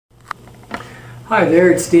Hi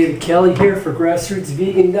there, it's David Kelly here for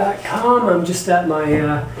GrassrootsVegan.com. I'm just at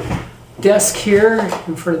my desk here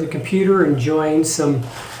in front of the computer enjoying some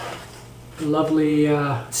lovely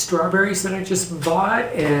strawberries that I just bought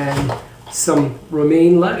and some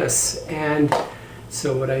romaine lettuce. And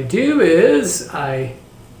so what I do is I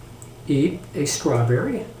eat a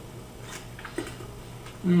strawberry.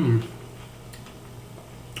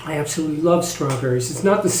 I absolutely love strawberries. It's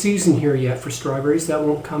not the season here yet for strawberries. That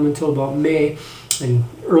won't come until about May and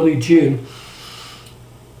early June.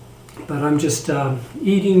 But I'm just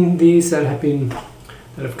eating these that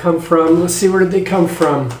have come from, let's see, where did they come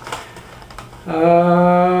from?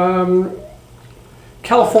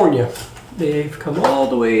 California. They've come all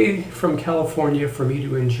the way from California for me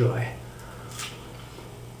to enjoy.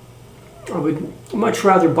 I would much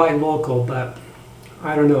rather buy local, but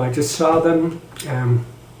I don't know, I just saw them.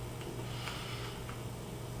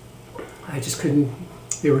 I just couldn't,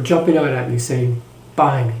 they were jumping out at me saying,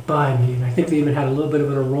 buy me, and I think they even had a little bit of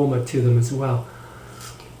an aroma to them as well.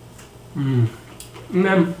 And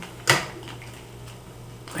then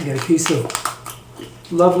I got a piece of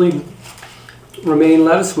lovely romaine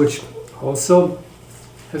lettuce, which also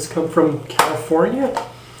has come from California,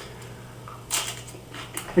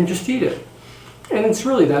 and just eat it. And it's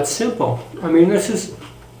really that simple. I mean, this is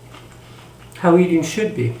how eating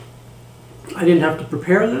should be. I didn't have to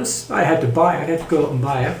prepare this. I had to buy it. I had to go out and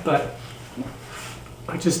buy it, but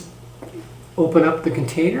I just open up the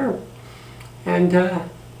container and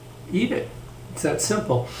eat it. It's that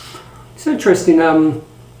simple. It's interesting. At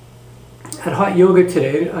Hot Yoga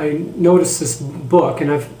today, I noticed this book,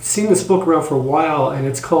 and I've seen this book around for a while, and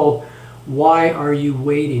it's called Why Are You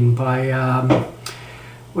Waiting by,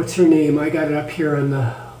 what's her name? I got it up here on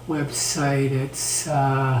the website. It's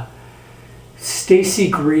Stacy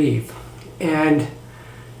Grieve. And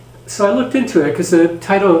so I looked into it because the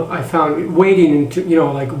title I found, waiting, you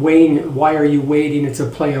know, like weighing, why are you waiting? It's a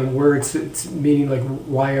play on words. It's meaning like,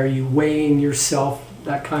 why are you weighing yourself?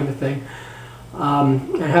 That kind of thing.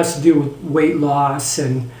 It has to do with weight loss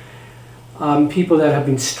and people that have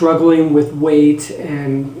been struggling with weight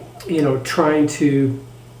and, you know, trying to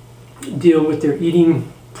deal with their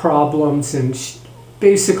eating problems and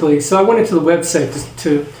basically. So I went into the website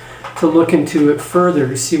to look into it further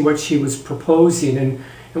to see what she was proposing, and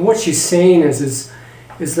what she's saying is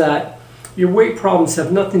that your weight problems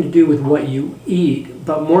have nothing to do with what you eat,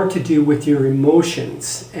 but more to do with your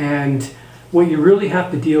emotions. And what you really have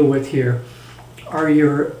to deal with here are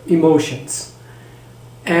your emotions.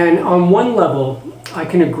 And on one level, I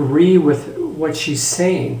can agree with what she's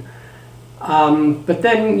saying. But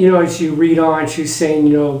then, you know, as you read on, she's saying,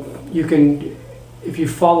 you know, you can, if you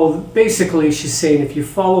follow, basically she's saying, if you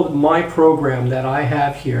follow my program that I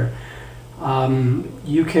have here,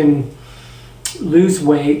 you can lose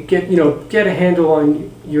weight, get a handle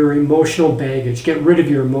on your emotional baggage, get rid of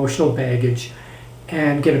your emotional baggage,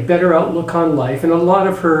 and get a better outlook on life. And a lot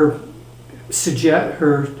of her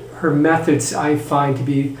methods I find to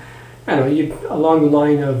be, I don't know, along the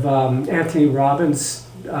line of Anthony Robbins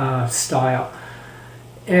style,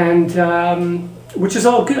 and which is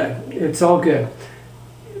all good. It's all good.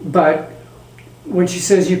 But when she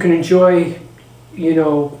says you can enjoy, you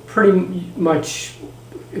know, pretty much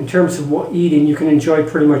in terms of what eating, you can enjoy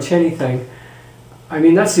pretty much anything. I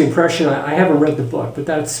mean, that's the impression. I haven't read the book, but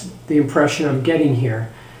that's the impression I'm getting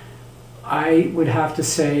here. I would have to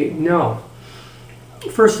say no.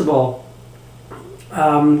 First of all,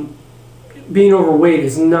 being overweight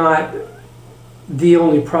is not the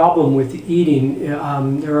only problem with eating.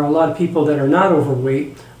 There are a lot of people that are not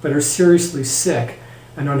overweight but are seriously sick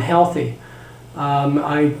and unhealthy.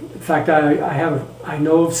 In fact, I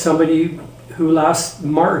know of somebody who last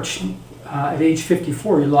March, at age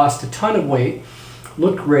 54, he lost a ton of weight,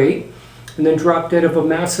 looked great, and then dropped dead of a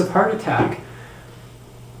massive heart attack.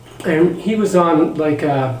 And he was on like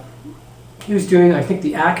he was doing, I think,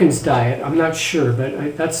 the Atkins diet. I'm not sure,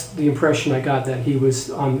 but that's the impression I got, that he was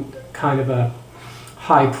on kind of a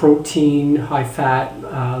high protein, high fat,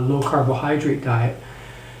 low carbohydrate diet.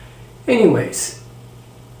 Anyways,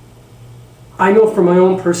 I know from my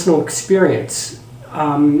own personal experience,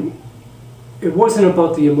 it wasn't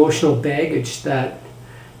about the emotional baggage that,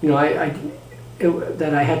 you know,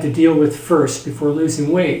 that I had to deal with first before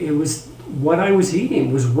losing weight. It was what I was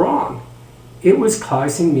eating was wrong. It was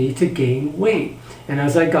causing me to gain weight. And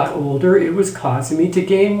as I got older, it was causing me to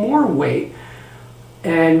gain more weight.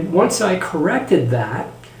 And once I corrected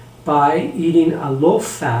that by eating a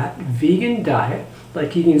low-fat vegan diet,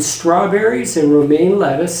 like eating strawberries and romaine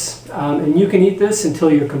lettuce, and you can eat this until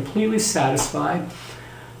you're completely satisfied,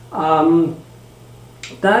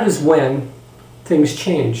 that is when things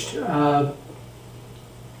changed.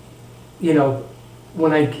 you know,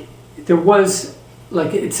 there was,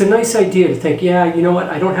 like, it's a nice idea to think, yeah, you know what,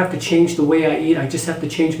 I don't have to change the way I eat, I just have to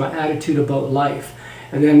change my attitude about life,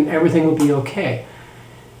 and then everything will be okay.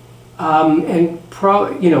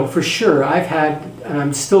 You know, for sure, I've had, and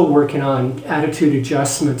I'm still working on attitude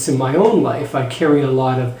adjustments in my own life. I carry a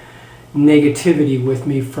lot of negativity with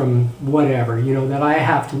me from whatever, you know, that I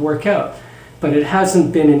have to work out. But it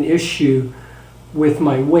hasn't been an issue with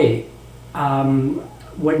my weight.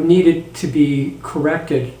 What needed to be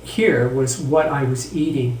corrected here was what I was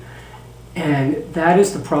eating. And that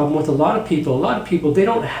is the problem with a lot of people. A lot of people, they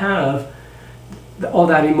don't have all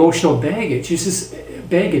that emotional baggage. It's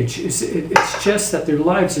just that their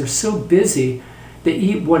lives are so busy, they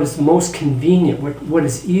eat what is most convenient, what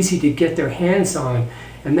is easy to get their hands on.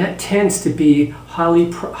 And that tends to be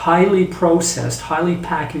highly processed, highly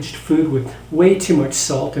packaged food with way too much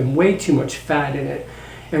salt and way too much fat in it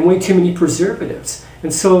and way too many preservatives.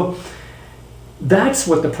 And so that's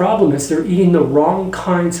what the problem is. They're eating the wrong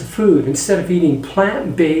kinds of food. Instead of eating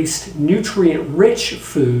plant-based, nutrient-rich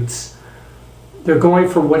foods, they're going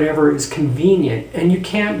for whatever is convenient. And you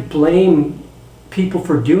can't blame people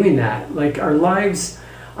for doing that. Like, our lives,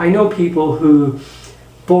 I know people who,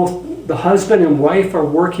 both the husband and wife are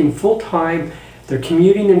working full-time, they're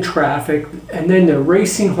commuting in traffic, and then they're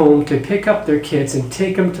racing home to pick up their kids and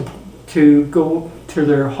take them to go to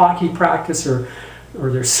their hockey practice or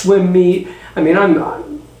their swim meet. I mean,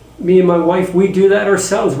 me and my wife, we do that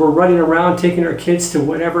ourselves. We're running around taking our kids to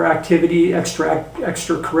whatever activity,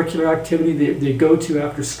 extracurricular activity they go to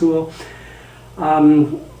after school.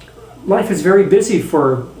 Life is very busy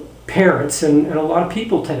for parents and a lot of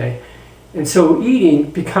people today. And so eating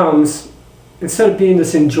becomes, instead of being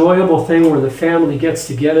this enjoyable thing where the family gets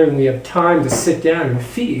together and we have time to sit down and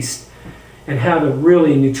feast and have a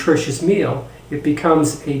really nutritious meal, it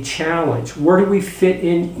becomes a challenge. Where do we fit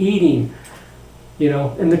in eating? You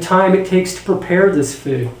know, and the time it takes to prepare this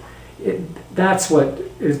food. That's what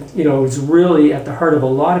is, you know, is really at the heart of a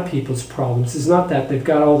lot of people's problems. It's not that they've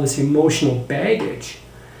got all this emotional baggage.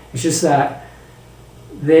 It's just that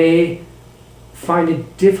they find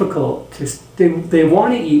it difficult to, they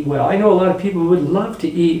want to eat well. I know a lot of people who would love to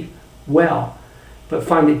eat well, but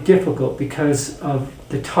find it difficult because of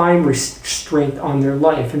the time restraint on their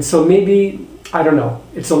life. And so maybe, I don't know,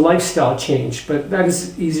 it's a lifestyle change, but that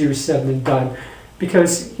is easier said than done.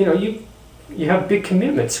 Because, you know, you have big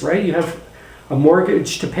commitments, right? You have a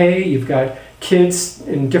mortgage to pay, you've got kids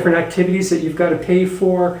and different activities that you've got to pay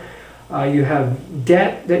for, you have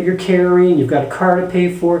debt that you're carrying, you've got a car to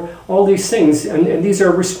pay for, all these things, and these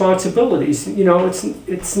are responsibilities. You know,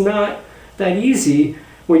 it's not that easy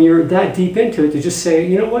when you're that deep into it to just say,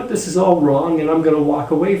 you know what, this is all wrong and I'm going to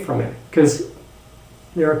walk away from it. Because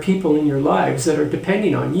there are people in your lives that are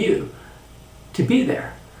depending on you to be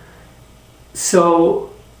there.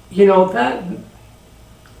 So, you know, that,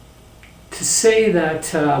 to say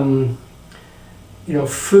that, you know,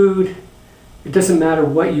 food, it doesn't matter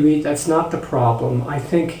what you eat, that's not the problem, I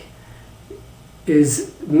think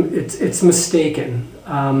it's mistaken.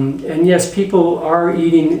 And yes, people are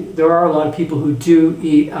eating, there are a lot of people who do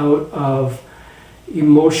eat out of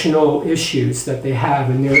emotional issues that they have,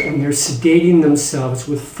 and they're sedating themselves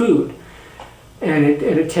with food. And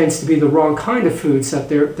it tends to be the wrong kind of foods that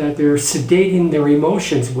they're sedating their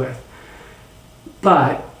emotions with.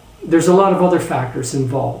 But there's a lot of other factors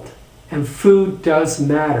involved, and food does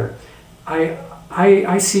matter.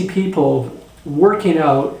 I see people working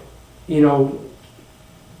out, you know,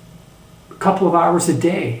 a couple of hours a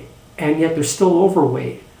day, and yet they're still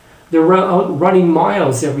overweight. They're out running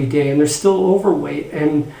miles every day, and they're still overweight,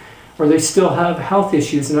 or they still have health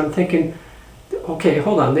issues. And I'm thinking, okay,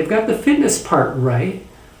 hold on, they've got the fitness part right,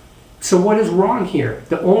 so what is wrong here?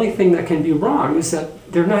 The only thing that can be wrong is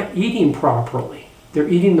that they're not eating properly. They're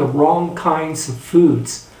eating the wrong kinds of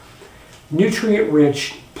foods.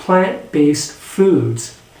 Nutrient-rich, plant-based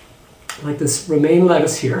foods, like this romaine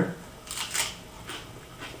lettuce here,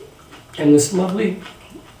 and this lovely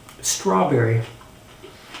strawberry.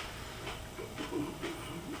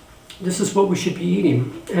 This is what we should be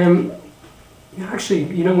eating. And actually,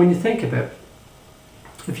 you know, when you think of it,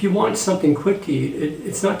 if you want something quick to eat,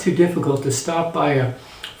 it's not too difficult to stop by a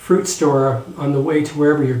fruit store on the way to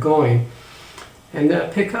wherever you're going and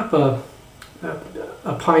pick up a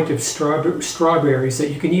pint of strawberries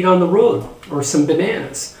that you can eat on the road, or some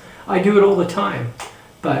bananas. I do it all the time,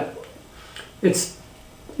 but it's,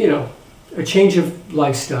 you know, a change of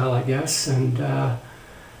lifestyle, I guess. And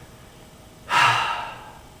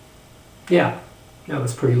yeah, that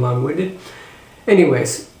was pretty long-winded.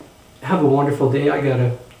 Anyways, have a wonderful day.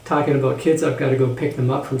 Talking about kids, I've got to go pick them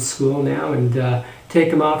up from school now and take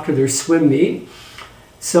them off to their swim meet.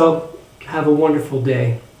 So have a wonderful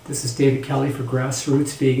day. This is David Kelly for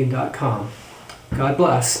GrassrootsVegan.com. God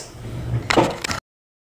bless.